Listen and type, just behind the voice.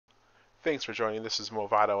Thanks for joining. This is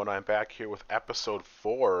Movado, and I'm back here with episode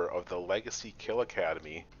 4 of the Legacy Kill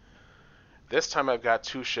Academy. This time I've got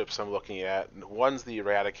two ships I'm looking at. One's the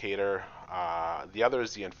Eradicator, the other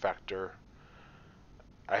is the Infector.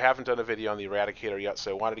 I haven't done a video on the Eradicator yet,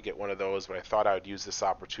 so I wanted to get one of those, but I thought I would use this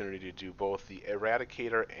opportunity to do both the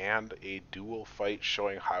Eradicator and a dual fight,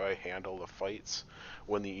 showing how I handle the fights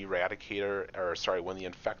when the when the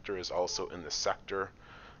Infector is also in the sector.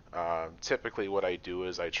 Typically, what I do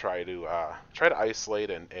is I try to isolate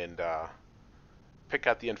and pick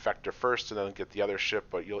out the infector first, and then get the other ship.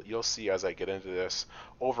 But you'll see as I get into this.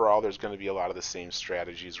 Overall, there's going to be a lot of the same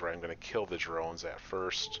strategies where I'm going to kill the drones at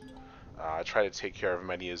first. I try to take care of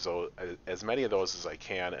as many of those as I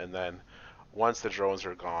can, and then once the drones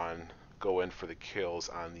are gone, go in for the kills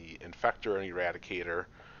on the infector and eradicator.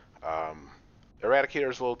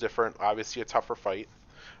 Eradicator is a little different, obviously a tougher fight.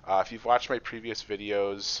 If you've watched my previous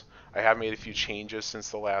videos, I have made a few changes since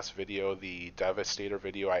the last video, the Devastator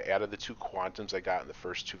video. I added the two quantums I got in the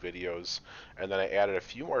first two videos, and then I added a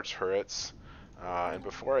few more turrets. And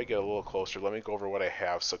before I get a little closer, let me go over what I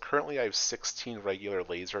have. So currently I have 16 regular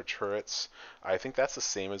laser turrets. I think that's the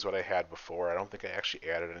same as what I had before. I don't think I actually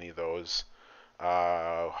added any of those.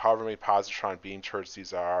 However many positron beam turrets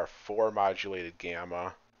these are, 4 modulated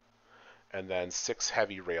gamma, and then 6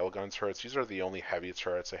 heavy railgun turrets. These are the only heavy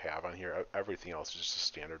turrets I have on here. Everything else is just a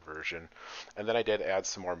standard version. And then I did add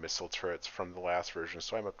some more missile turrets from the last version,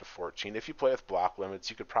 so I'm up to 14. If you play with block limits,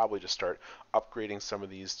 you could probably just start upgrading some of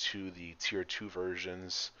these to the tier 2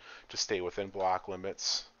 versions to stay within block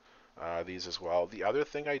limits. These as well. The other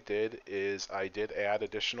thing I did is I did add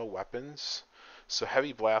additional weapons. So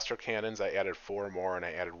heavy blaster cannons, I added 4 more, and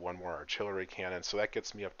I added 1 more artillery cannon. So that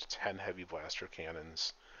gets me up to 10 heavy blaster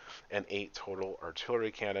cannons and 8 total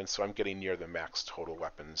artillery cannons, so I'm getting near the max total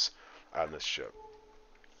weapons on this ship.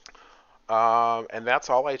 And that's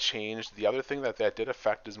all I changed. The other thing that did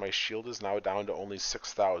affect is my shield is now down to only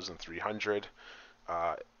 6,300.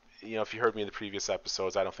 If you heard me in the previous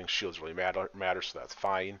episodes, I don't think shields really matter, so that's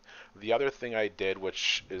fine. The other thing I did,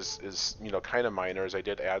 which is kind of minor, is I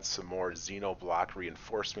did add some more Xeno block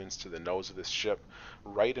reinforcements to the nose of this ship,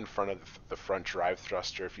 right in front of the front drive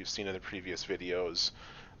thruster. If you've seen in the previous videos,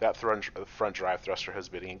 that front drive thruster has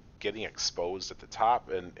been getting exposed at the top,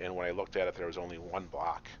 and when I looked at it, there was only one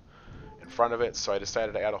block in front of it, so I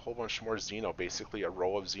decided to add a whole bunch more Xeno, basically a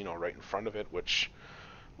row of Xeno right in front of it, which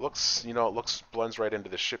blends right into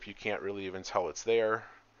the ship. You can't really even tell it's there,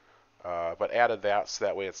 but added that so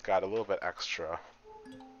that way it's got a little bit extra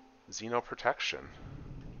Xeno protection.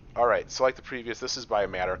 Alright, so like the previous, this is by a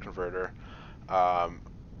matter converter. I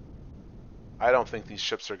don't think these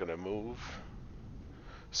ships are going to move.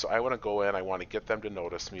 So I want to go in, I want to get them to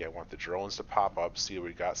notice me, I want the drones to pop up, see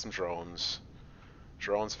we got some drones.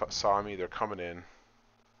 Drones saw me, they're coming in.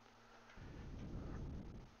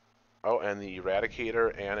 Oh, and the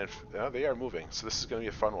Eradicator and they are moving, so this is going to be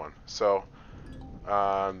a fun one. So,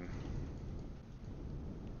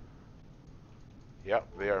 yeah,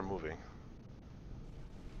 they are moving.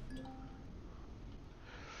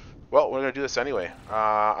 Well, we're going to do this anyway.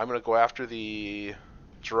 I'm going to go after the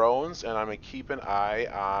drones, and I'm going to keep an eye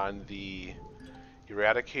on the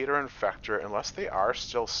Eradicator Infector, unless they are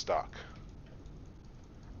still stuck.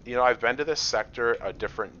 I've been to this sector a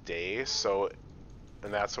different day,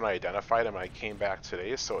 and that's when I identified them, and I came back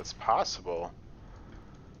today, so it's possible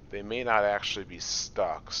they may not actually be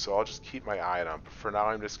stuck, so I'll just keep my eye on them. But for now,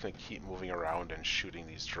 I'm just going to keep moving around and shooting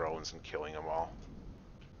these drones and killing them all.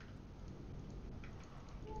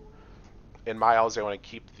 In miles, I want to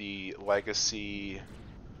keep the legacy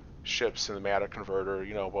ships in the matter converter,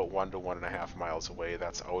 about 1 to 1.5 miles away.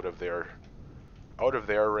 That's out of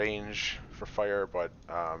their range for fire, but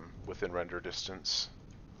within render distance.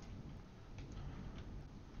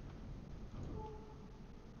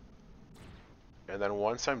 And then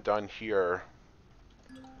once I'm done here,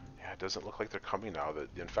 yeah, it doesn't look like they're coming now. The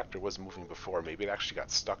infector was moving before. Maybe it actually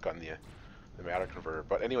got stuck on the matter converter.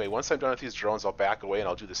 But anyway, once I'm done with these drones, I'll back away and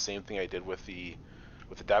I'll do the same thing I did with the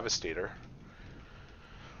Devastator.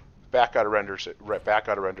 Back out of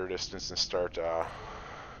render distance and start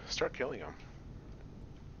killing them.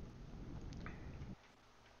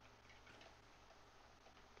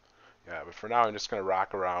 Yeah, but for now I'm just going to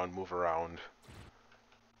rock around, move around.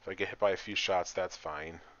 If I get hit by a few shots, that's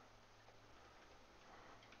fine.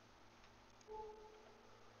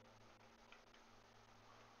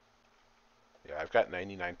 Yeah, I've got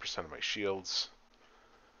 99% of my shields.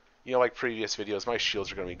 Like previous videos, my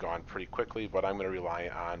shields are going to be gone pretty quickly, but I'm going to rely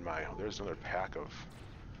on my... Oh, there's another pack of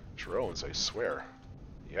drones, I swear.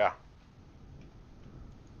 Yeah.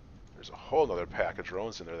 There's a whole other pack of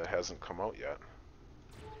drones in there that hasn't come out yet.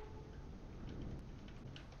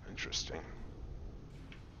 Interesting.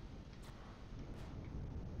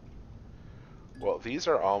 Well, these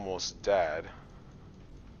are almost dead.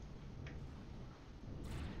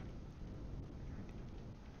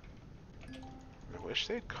 I wish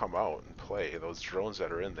they'd come out and play, those drones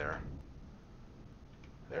that are in there.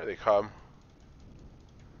 There they come.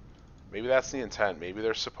 Maybe that's the intent. Maybe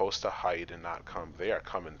they're supposed to hide and not come. They are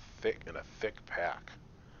coming thick in a thick pack.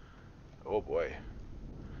 Oh boy.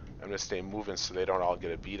 I'm going to stay moving so they don't all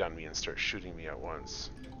get a beat on me and start shooting me at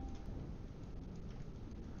once.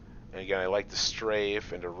 And again, I like to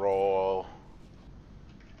strafe and to roll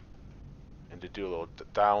and to do a little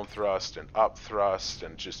down thrust and up thrust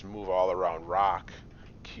and just move all around. Rock.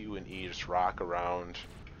 Q and E, just rock around.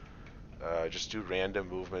 Just do random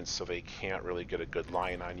movements so they can't really get a good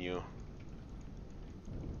line on you.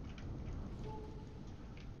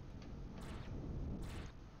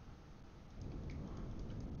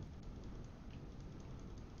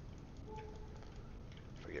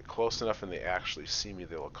 If I get close enough and they actually see me,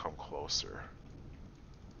 they will come closer.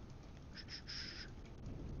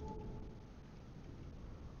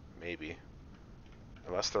 Maybe.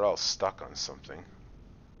 Unless they're all stuck on something.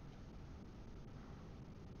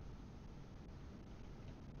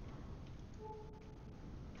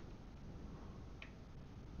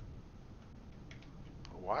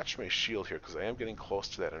 Watch my shield here, because I am getting close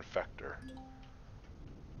to that infector.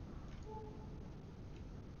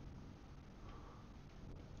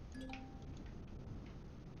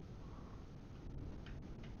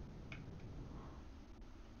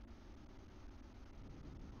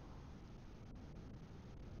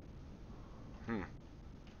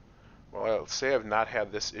 Well, I'll say I've not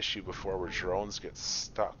had this issue before where drones get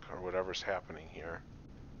stuck or whatever's happening here.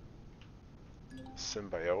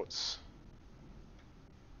 Symbiotes.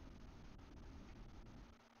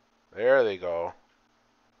 There they go.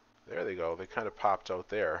 There they go. They kind of popped out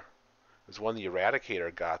there. It was when the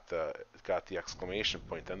Eradicator got the exclamation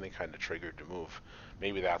point, then they kind of triggered to move.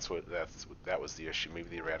 Maybe that was the issue. Maybe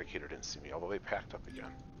the Eradicator didn't see me, although they packed up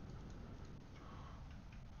again.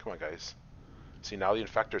 Come on, guys. See, now the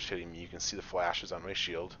Infector's hitting me. You can see the flashes on my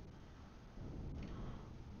shield.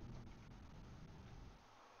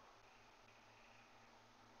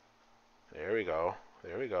 There we go.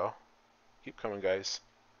 There we go. Keep coming, guys.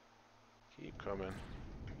 Keep coming.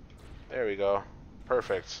 There we go.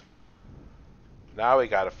 Perfect. Now we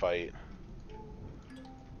gotta fight.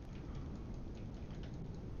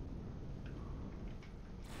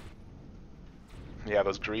 Yeah,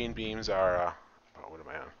 those green beams are... oh, what am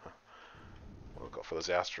I on? We'll go for those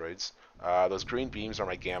asteroids. Those green beams are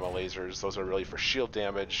my gamma lasers. Those are really for shield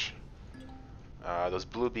damage. Those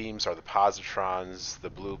blue beams are the positrons. The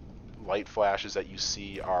blue light flashes that you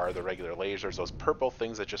see are the regular lasers. Those purple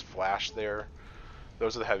things that just flash there,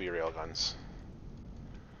 those are the heavy railguns.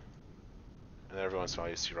 And every once in a while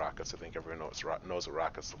you see rockets. I think everyone knows what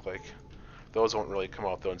rockets look like. Those won't really come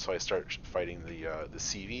out though until I start fighting the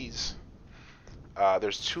CVs.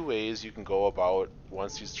 There's two ways you can go about,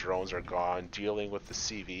 once these drones are gone, dealing with the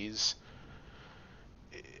CVs.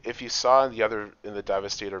 If you saw in the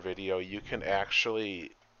Devastator video, you can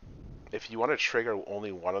actually, if you want to trigger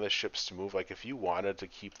only one of the ships to move, like if you wanted to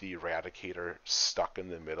keep the Eradicator stuck in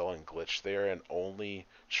the middle and glitch there and only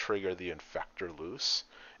trigger the Infector loose,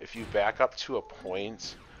 if you back up to a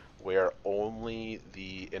point where only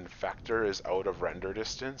the Infector is out of render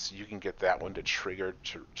distance, you can get that one to trigger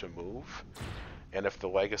to move. And if the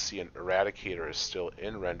Legacy and Eradicator is still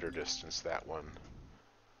in render distance, that one,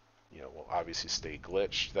 will obviously stay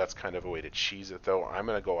glitched. That's kind of a way to cheese it, though. I'm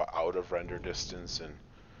going to go out of render distance and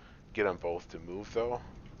get them both to move, though,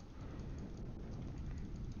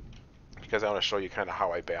 because I want to show you kind of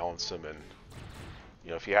how I balance them, and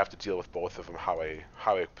if you have to deal with both of them, how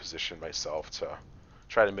I position myself to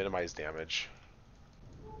try to minimize damage.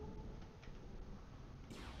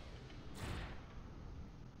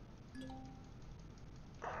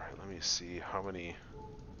 Alright, let me see how many...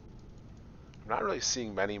 I'm not really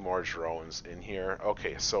seeing many more drones in here.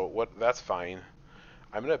 Okay, so that's fine.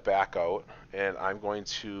 I'm going to back out, and I'm going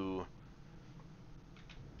to...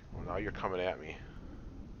 Well, now you're coming at me.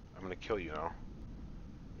 I'm going to kill you now.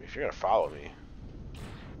 If you're going to follow me.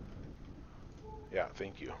 Yeah,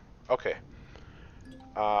 thank you. Okay.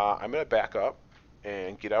 I'm going to back up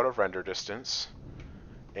and get out of render distance.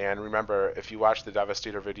 And remember, if you watch the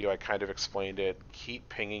Devastator video, I kind of explained it. Keep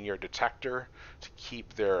pinging your detector to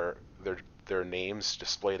keep their names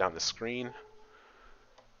displayed on the screen.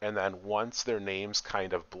 And then once their names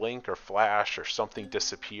kind of blink or flash or something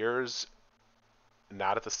disappears,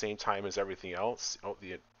 not at the same time as everything else. Oh,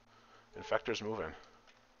 the Infector's moving.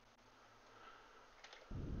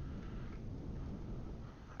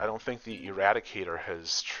 I don't think the Eradicator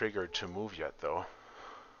has triggered to move yet, though.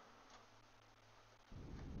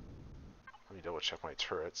 Let me double check my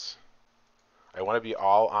turrets. I want to be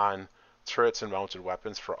all on turrets and mounted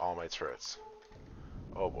weapons for all my turrets.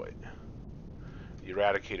 Oh boy. The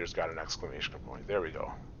Eradicator's got an exclamation point. There we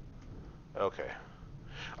go. Okay.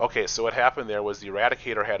 Okay, so what happened there was the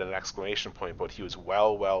Eradicator had an exclamation point, but he was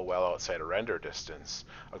well outside of render distance,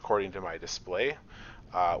 according to my display.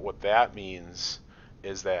 What that means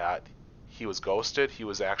is that he was ghosted. He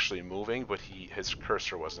was actually moving, but his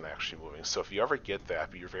cursor wasn't actually moving. So if you ever get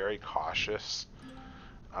that, be very cautious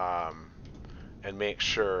and make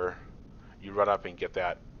sure you run up and get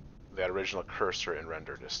that original cursor in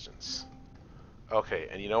render distance. Okay,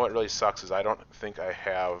 and you know what really sucks is I don't think I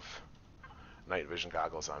have night vision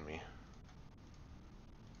goggles on me.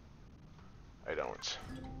 I don't.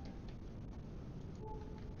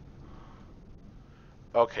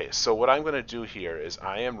 Okay, so what I'm going to do here is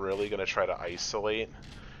I am really going to try to isolate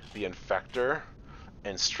the Infector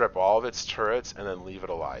and strip all of its turrets and then leave it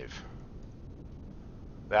alive.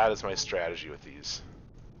 That is my strategy with these.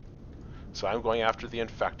 So I'm going after the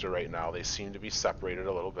Infector right now. They seem to be separated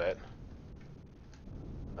a little bit.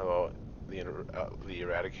 Although the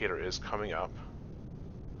Eradicator is coming up.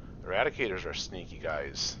 Eradicators are sneaky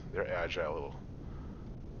guys. They're agile.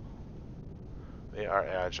 They are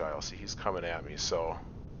agile. See, he's coming at me, so...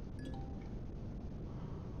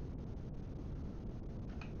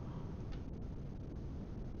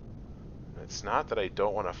 It's not that I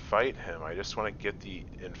don't want to fight him. I just want to get the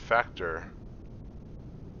Infector.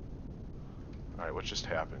 Alright, what just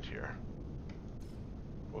happened here?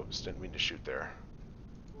 Whoops, didn't mean to shoot there.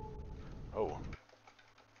 Oh.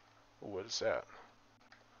 What is that?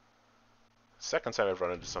 Second time I've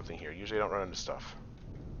run into something here. Usually I don't run into stuff.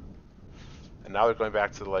 And now they're going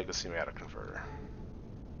back to the legacy matter converter.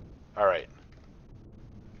 Alright.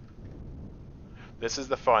 This is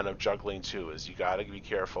the fun of juggling too, is you gotta be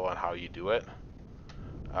careful on how you do it.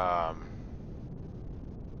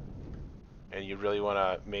 And you really want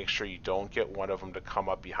to make sure you don't get one of them to come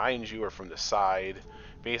up behind you or from the side,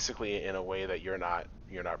 basically in a way that you're not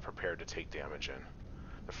prepared to take damage in.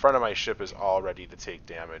 The front of my ship is all ready to take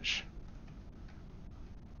damage.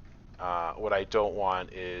 What I don't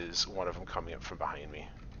want is one of them coming up from behind me.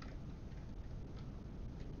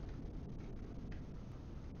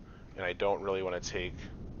 And I don't really want to take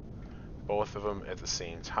both of them at the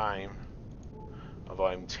same time. Although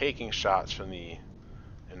I'm taking shots from the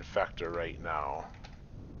Infector right now.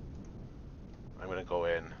 I'm going to go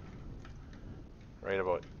in right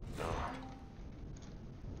about... No.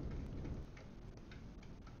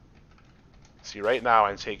 See, right now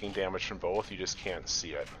I'm taking damage from both. You just can't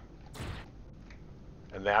see it.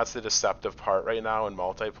 And that's the deceptive part right now in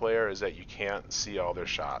multiplayer, is that you can't see all their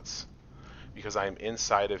shots. Because I'm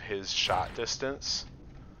inside of his shot distance.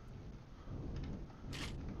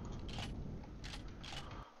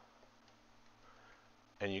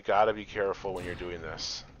 And you gotta be careful when you're doing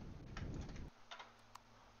this.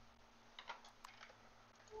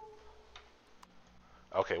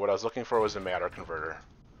 Okay, what I was looking for was a matter converter.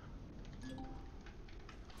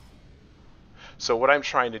 So what I'm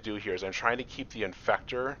trying to do here is I'm trying to keep the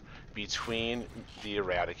Infector between the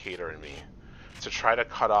Eradicator and me, to try to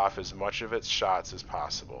cut off as much of its shots as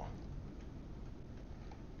possible.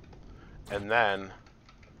 And then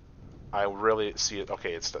I really see it.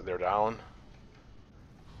 Okay, they're down.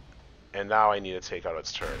 And now I need to take out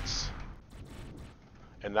its turrets.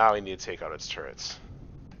 And now I need to take out its turrets.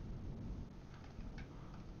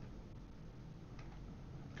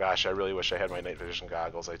 Gosh, I really wish I had my night vision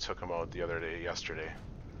goggles. I took them out yesterday.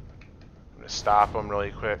 I'm going to stop them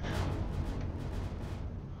really quick.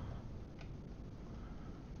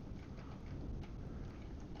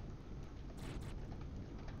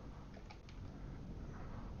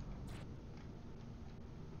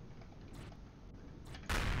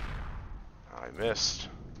 I missed.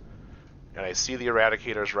 And I see the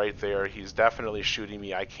Eradicator's right there. He's definitely shooting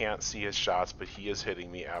me. I can't see his shots, but he is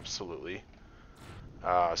hitting me, absolutely.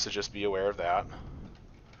 So just be aware of that.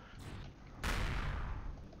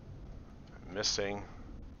 I'm missing.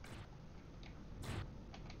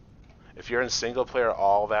 If you're in single player,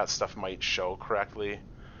 all that stuff might show correctly,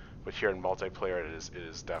 but here in multiplayer it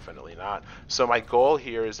is definitely not. So my goal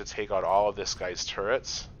here is to take out all of this guy's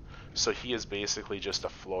turrets. So he is basically just a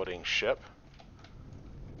floating ship.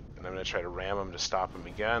 And I'm going to try to ram him to stop him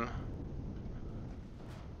again.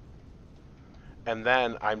 And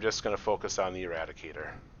then I'm just going to focus on the Eradicator.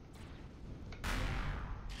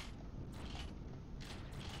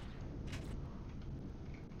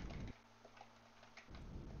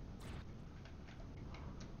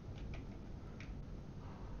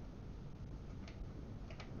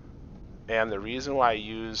 And the reason why I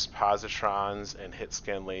use positrons and hit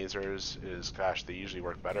scan lasers is, gosh, they usually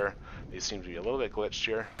work better. They seem to be a little bit glitched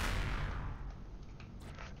here.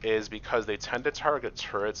 Is because they tend to target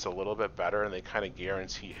turrets a little bit better and they kind of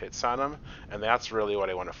guarantee hits on them. And that's really what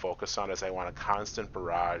I want to focus on, is I want a constant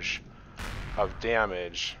barrage of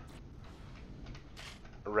damage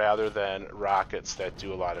rather than rockets that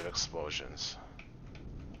do a lot of explosions.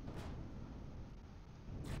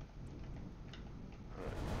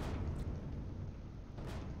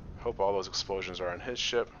 Hope all those explosions are on his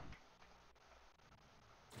ship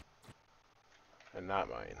and not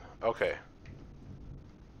mine. Okay.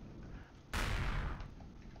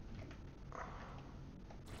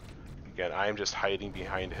 Again, I am just hiding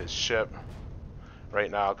behind his ship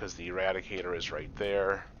right now because the Eradicator is right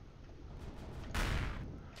there.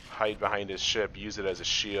 Hide behind his ship, use it as a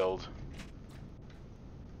shield.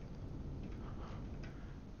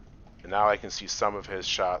 And now I can see some of his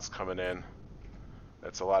shots coming in.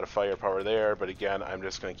 That's a lot of firepower there, but again, I'm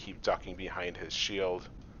just going to keep ducking behind his shield,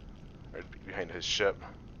 or behind his ship.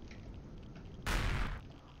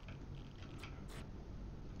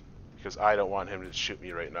 Because I don't want him to shoot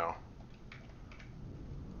me right now.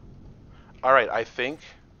 Alright, I think...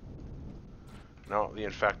 No, the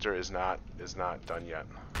Infector is not done yet.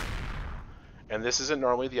 And this isn't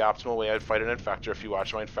normally the optimal way I'd fight an Infector. If you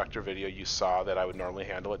watch my Infector video, you saw that I would normally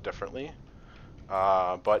handle it differently.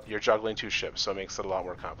 But you're juggling two ships, so it makes it a lot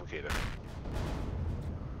more complicated.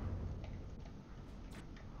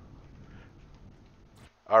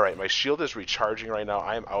 Alright, my shield is recharging right now.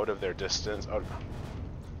 I am out of their distance. Oh.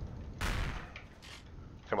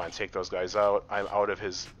 Come on, take those guys out. I'm out of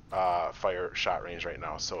his fire shot range right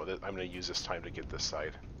now, so I'm going to use this time to get this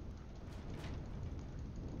side.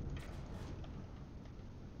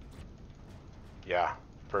 Yeah,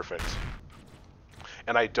 perfect.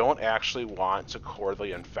 And I don't actually want to core the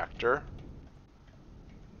Infector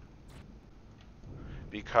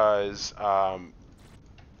because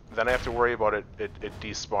then I have to worry about it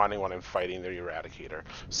despawning when I'm fighting the Eradicator.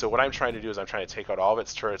 So what I'm trying to do is I'm trying to take out all of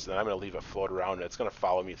its turrets, and then I'm going to leave it float around, and it's going to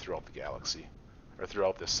follow me throughout the galaxy, or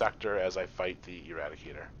throughout this sector as I fight the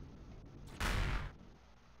Eradicator.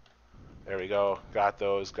 There we go. Got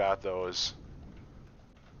those, got those.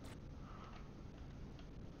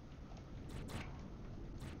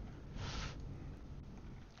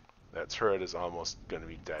 That turret is almost going to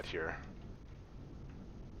be dead here.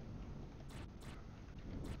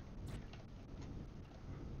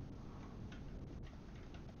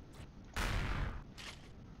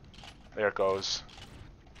 There it goes.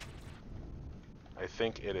 I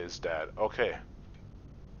think it is dead. Okay.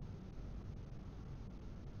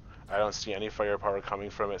 I don't see any firepower coming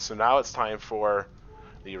from it. So now it's time for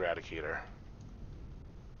the Eradicator.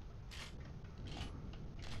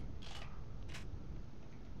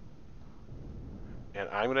 And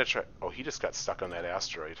I'm going to try... Oh, he just got stuck on that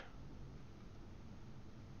asteroid.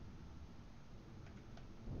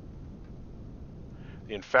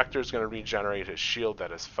 The Infector is going to regenerate his shield.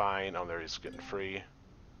 That is fine. Oh, there he's getting free.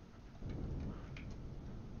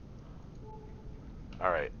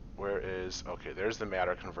 Alright, where is... Okay, there's the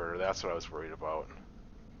matter converter. That's what I was worried about.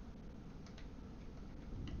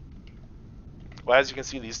 Well, as you can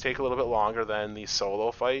see, these take a little bit longer than the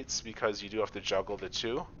solo fights because you do have to juggle the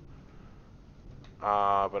two.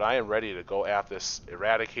 But I am ready to go at this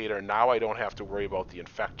Eradicator. Now I don't have to worry about the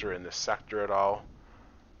Infector in this sector at all.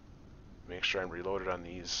 Make sure I'm reloaded on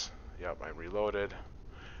these. Yep, I'm reloaded.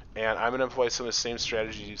 And I'm going to employ some of the same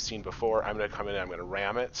strategies you've seen before. I'm going to come in and I'm going to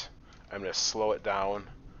ram it. I'm going to slow it down,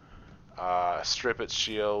 strip its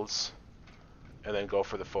shields, and then go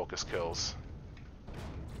for the focus kills.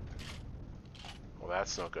 Well,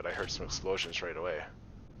 that's no good. I heard some explosions right away.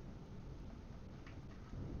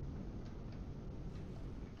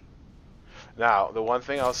 Now, the one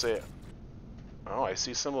thing I'll say... Oh, I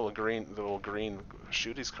see some little green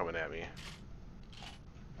shooties coming at me.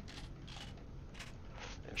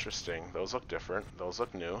 Interesting. Those look different. Those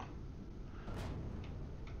look new.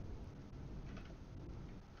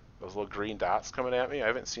 Those little green dots coming at me, I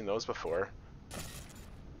haven't seen those before.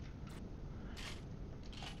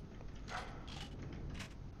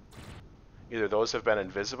 Either those have been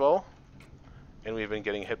invisible, and we've been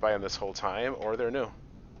getting hit by them this whole time, or they're new.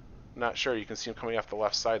 Not sure. You can see them coming off the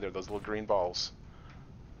left side there, those little green balls.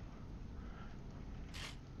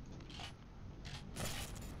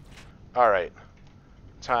 Alright.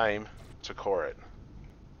 Time to core it.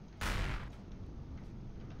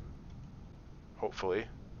 Hopefully.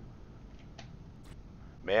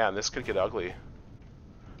 Man, this could get ugly.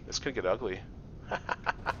 This could get ugly.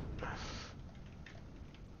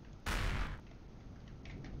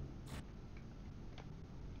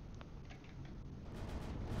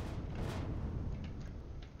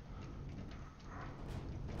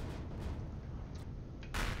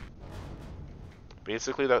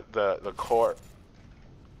 Basically, the core...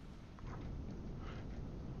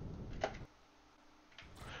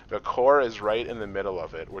 The core is right in the middle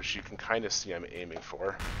of it, which you can kind of see I'm aiming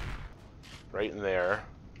for. Right in there.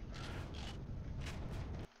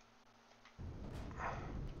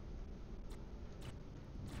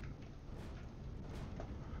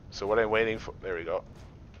 So what I'm waiting for... There we go.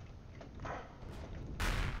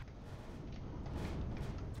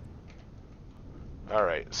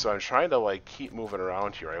 Alright, so I'm trying to, like, keep moving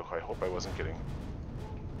around here. I hope I wasn't getting...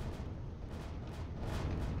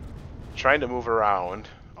 Trying to move around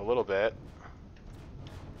a little bit.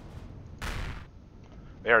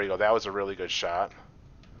 There we go. That was a really good shot.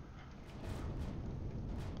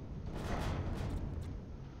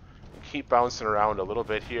 Keep bouncing around a little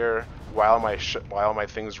bit here while my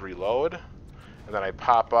things reload, and then I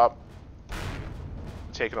pop up,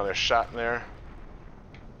 take another shot in there,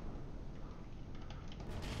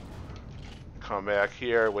 come back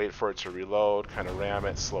here, wait for it to reload, kind of ram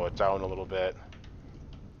it, slow it down a little bit.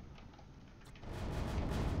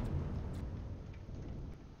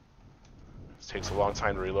 This takes a long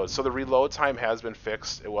time to reload. So the reload time has been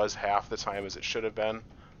fixed. It was half the time as it should have been.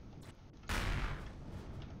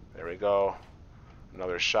 There we go.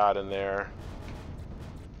 Another shot in there.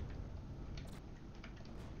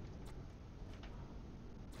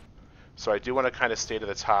 So I do want to kind of stay to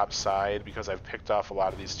the top side because I've picked off a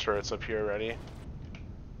lot of these turrets up here already.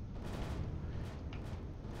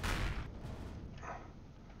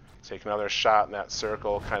 Take another shot in that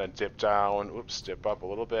circle, kind of dip down. Oops, dip up a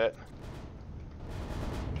little bit.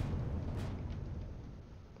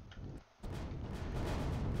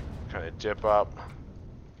 Kind of dip up.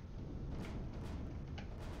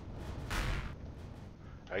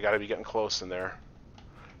 I gotta be getting close in there.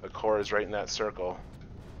 The core is right in that circle.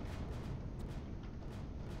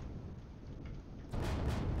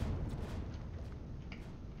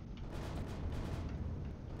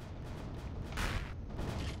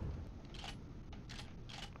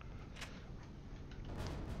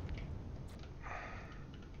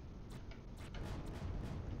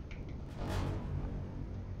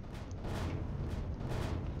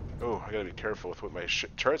 Oh, I gotta be careful with what my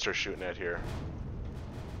turrets are shooting at here.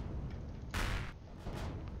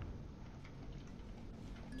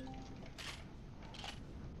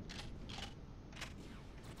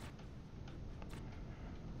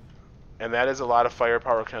 And that is a lot of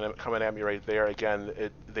firepower kind of coming at me right there. Again,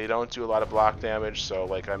 they don't do a lot of block damage, so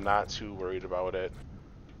like I'm not too worried about it.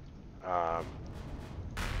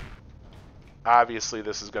 Obviously,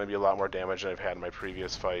 this is going to be a lot more damage than I've had in my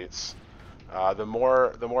previous fights. The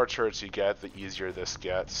more turrets you get, the easier this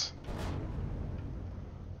gets.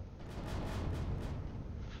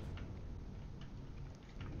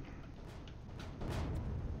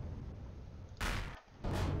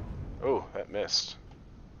 Oh, that missed.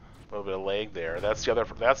 A little bit of lag there. That's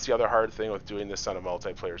the other hard thing with doing this on a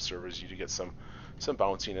multiplayer server is you do get some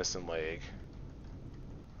bounciness and lag.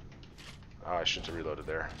 Oh, I shouldn't have reloaded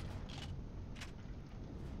there.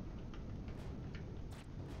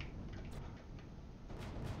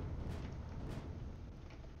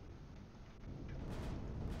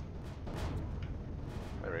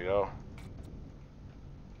 There we go.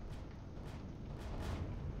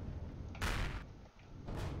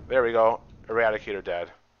 There we go. Eradicator dead.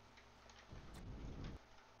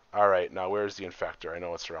 Alright, now where's the Infector? I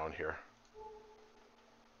know it's around here.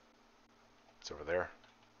 It's over there.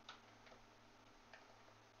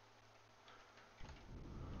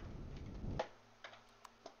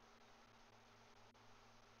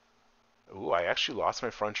 Ooh, I actually lost my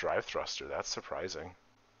front drive thruster. That's surprising.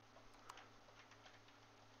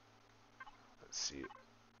 Let's see.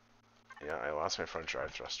 Yeah, I lost my front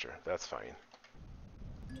drive thruster. That's fine.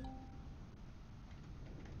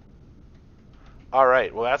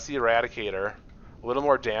 Alright, well that's the Eradicator. A little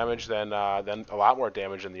more damage than a lot more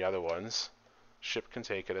damage than the other ones. Ship can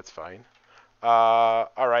take it, it's fine.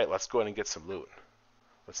 Alright, let's go in and get some loot.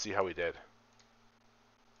 Let's see how we did.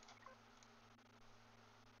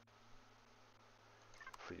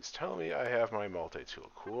 Please tell me I have my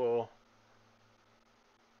multi-tool. Cool.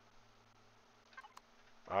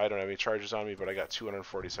 I don't have any charges on me, but I got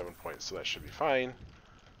 247 points, so that should be fine.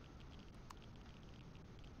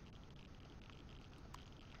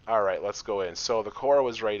 Alright, let's go in. So the core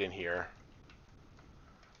was right in here.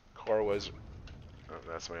 Core was... Oh,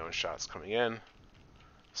 that's my own shots coming in.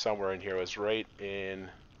 Somewhere in here was right in...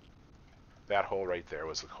 That hole right there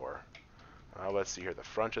was the core. Let's see here. The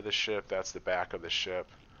front of the ship. That's the back of the ship.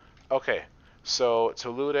 Okay, so to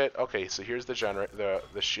loot it... Okay, so here's the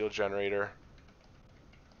shield generator.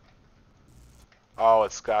 Oh,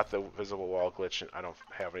 it's got the visible wall glitch. I don't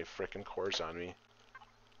have any frickin' cores on me.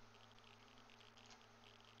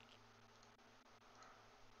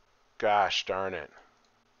 Gosh darn it.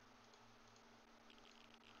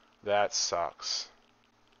 That sucks.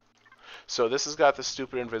 So this has got the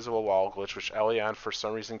stupid invisible wall glitch, which Elion for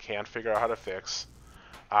some reason can't figure out how to fix.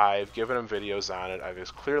 I've given him videos on it. I've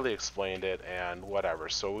just clearly explained it and whatever.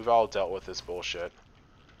 So we've all dealt with this bullshit.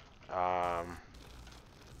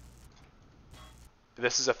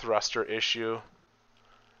 This is a thruster issue.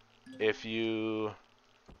 If you...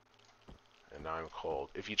 And now I'm cold.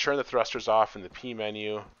 If you turn the thrusters off in the P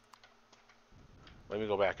menu... Let me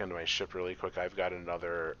go back into my ship really quick. I've got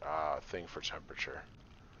another thing for temperature.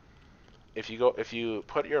 If you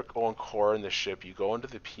put your own core in the ship, you go into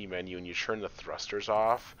the P menu and you turn the thrusters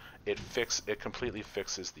off, it completely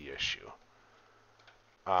fixes the issue.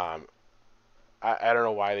 I don't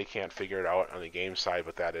know why they can't figure it out on the game side,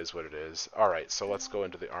 but that is what it is. Alright, so let's go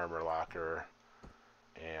into the armor locker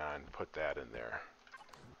and put that in there.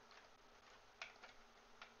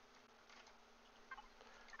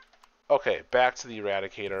 Okay, back to the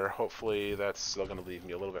Eradicator. Hopefully that's still going to leave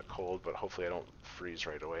me a little bit cold, but hopefully I don't freeze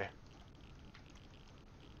right away.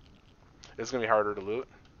 It's going to be harder to loot.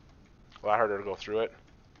 A lot harder to go through it.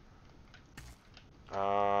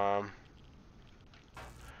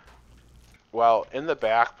 Well, in the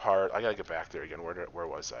back part, I gotta get back there again. Where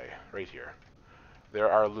was I? Right here.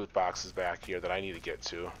 There are loot boxes back here that I need to get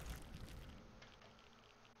to.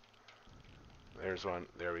 There's one.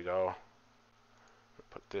 There we go.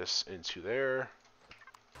 Put this into there.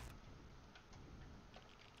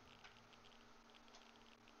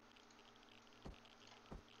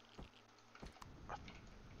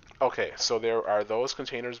 Okay, so there are those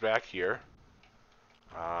containers back here.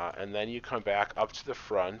 And then you come back up to the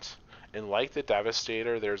front. And like the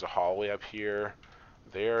Devastator, there's a hallway up here.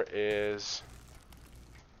 There is...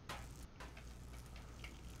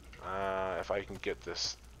 if I can get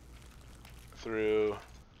this through...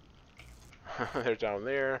 They're down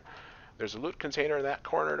there. There's a loot container in that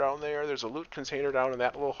corner down there. There's a loot container down in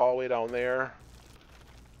that little hallway down there.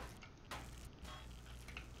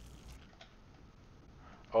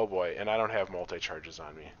 Oh boy, and I don't have multi-charges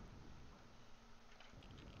on me.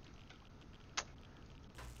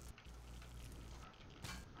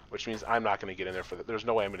 Which means I'm not going to get in there for the... There's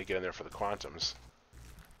no way I'm going to get in there for the quantums.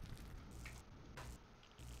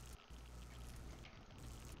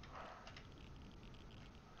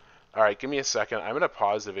 Alright, give me a second. I'm going to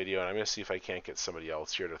pause the video and I'm going to see if I can't get somebody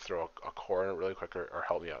else here to throw a core in it really quick or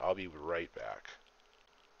help me out. I'll be right back.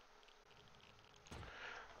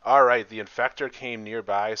 Alright, the Infector came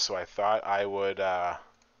nearby, so I thought I would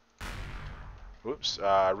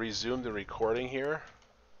resume the recording here.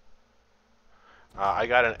 I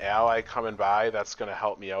got an ally coming by that's going to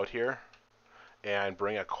help me out here and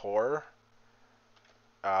bring a core.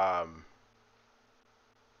 And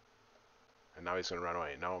now he's going to run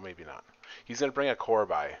away. No, maybe not. He's going to bring a core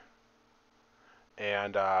by.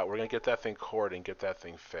 And we're going to get that thing cored and get that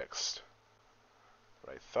thing fixed.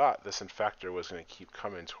 But I thought this Infector was going to keep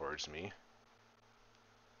coming towards me.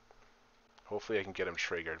 Hopefully I can get him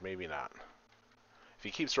triggered. Maybe not. If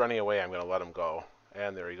he keeps running away, I'm going to let him go.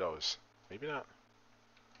 And there he goes. Maybe not.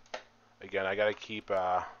 Again, I got to keep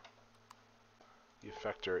the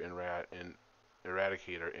Infector in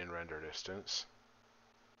Eradicator in render distance.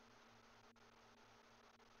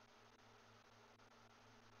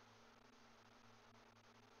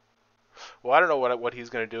 Well, I don't know what he's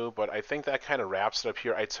going to do, but I think that kind of wraps it up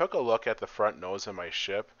here. I took a look at the front nose of my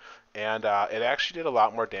ship, and it actually did a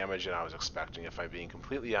lot more damage than I was expecting, if I'm being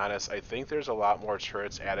completely honest. I think there's a lot more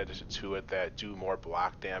turrets added to it that do more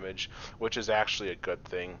block damage, which is actually a good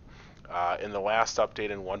thing. In the last update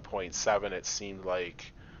in 1.7, it seemed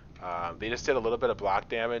like they just did a little bit of block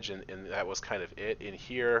damage, and that was kind of it. In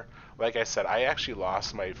here, like I said, I actually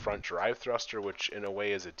lost my front drive thruster, which in a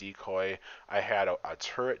way is a decoy. I had a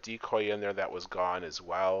turret decoy in there that was gone as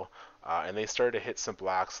well, and they started to hit some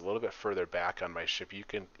blocks a little bit further back on my ship. You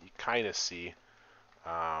kind of see,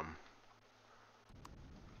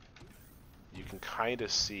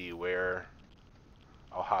 where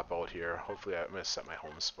I'll hop out here. Hopefully, I'm going to set my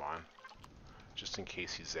home spawn, just in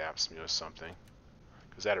case he zaps me with something.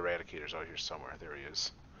 Because that Eradicator's out here somewhere. There he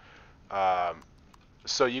is.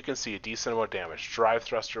 So you can see a decent amount of damage. Drive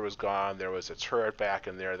thruster was gone. There was a turret back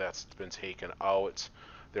in there that's been taken out.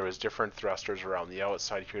 There was different thrusters around the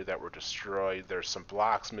outside here that were destroyed. There's some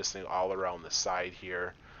blocks missing all around the side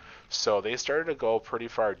here. So they started to go pretty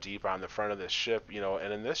far deep on the front of this ship,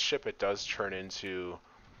 and in this ship it does turn into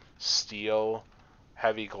steel,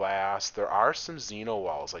 heavy glass. There are some Xeno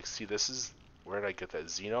walls. Like, see, this is... Where did I get that?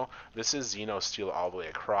 Xeno? This is Xeno steel all the way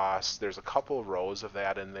across. There's a couple rows of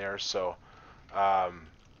that in there, so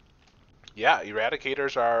Yeah,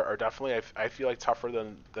 Eradicators are definitely, I feel like, tougher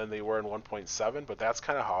than they were in 1.7, but that's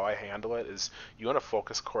kind of how I handle it, is you want to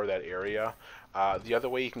focus core that area. The other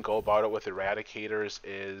way you can go about it with Eradicators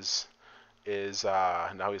is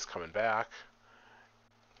now he's coming back,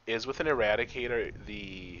 is with an Eradicator,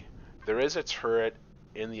 there is a turret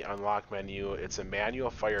in the unlock menu. It's a manual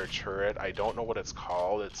fire turret. I don't know what it's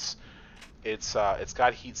called. It's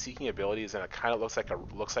got heat-seeking abilities, and it kind of looks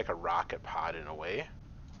like a rocket pod in a way.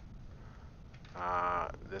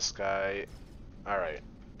 This guy. All right.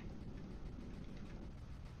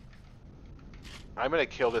 I'm gonna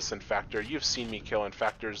kill this infector. You've seen me kill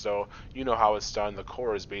infectors, though. You know how it's done. The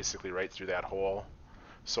core is basically right through that hole,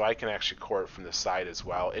 so I can actually core it from the side as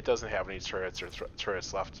well. It doesn't have any turrets or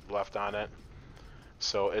turrets left on it,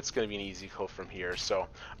 so it's gonna be an easy kill from here. So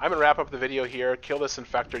I'm gonna wrap up the video here. Kill this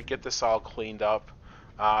infector. Get this all cleaned up.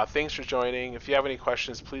 Thanks for joining. If you have any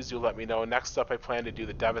questions, please do let me know. Next up, I plan to do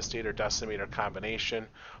the Devastator Decimator combination.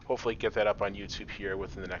 Hopefully get that up on YouTube here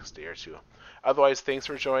within the next day or two. Otherwise, thanks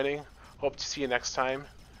for joining. Hope to see you next time.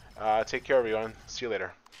 Take care, everyone. See you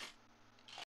later.